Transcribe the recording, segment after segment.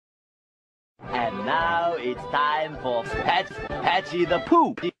And now it's time for Patchy the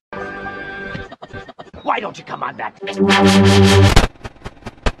Poop. Why don't you come on back?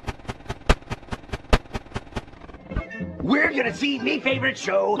 We're gonna see me favorite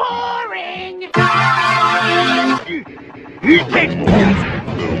show. Boring!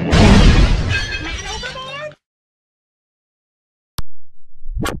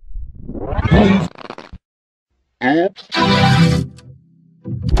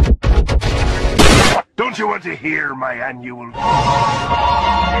 Don't you want to hear my annual...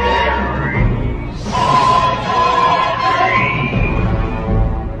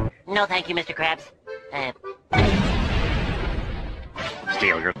 No, thank you, Mr. Krabs.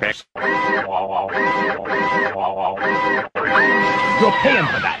 Steal your fish. You'll pay him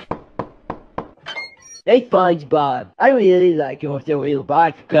for that. Hey, Spongebob, I really like your little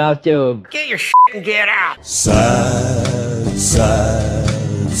box costume. Get your shit and get out! Sad,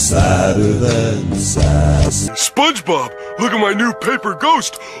 sadder than sad. Spongebob, look at my new paper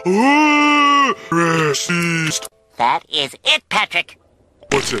ghost. Racist. That is it, Patrick.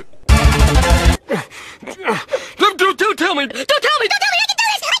 What's it? Don't tell me! Don't tell me!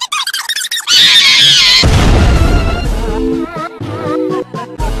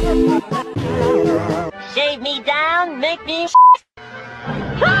 Shave me down, make me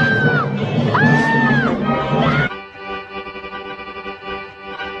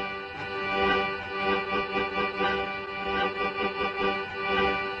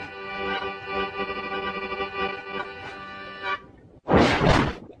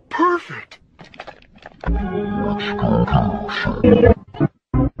Perfect.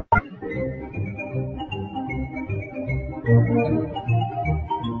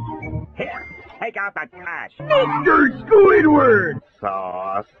 Here, take out the trash. Mr. Squidward!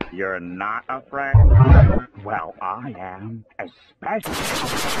 Sauce, you're not afraid? Well, I am, especially...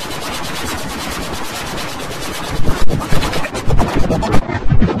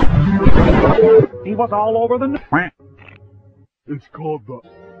 He was all over the... It's called the...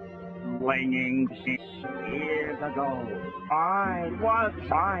 Flinging shit years ago. I was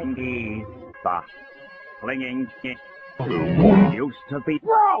Chinese. The flinging shit used to be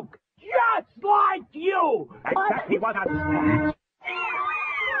broke, just like you. Except he was a snatch.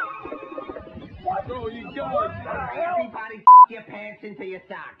 So you go. Everybody your pants into your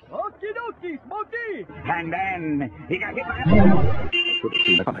socks. Okie dokie, Smokey! And then he got hit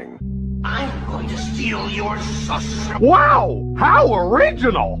by I'm going to steal your sus. Wow! How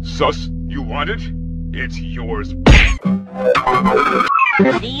original! Sus, you want it? It's yours. Do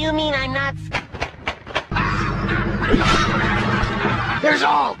you mean I'm not... There's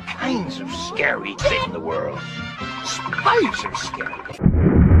all kinds of scary things in the world. Spiders are scary.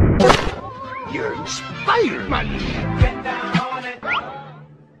 You're Spider-Man.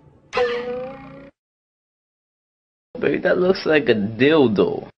 Baby, that looks like a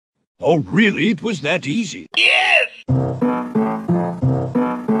dildo. Oh, really? It was that easy. Yes!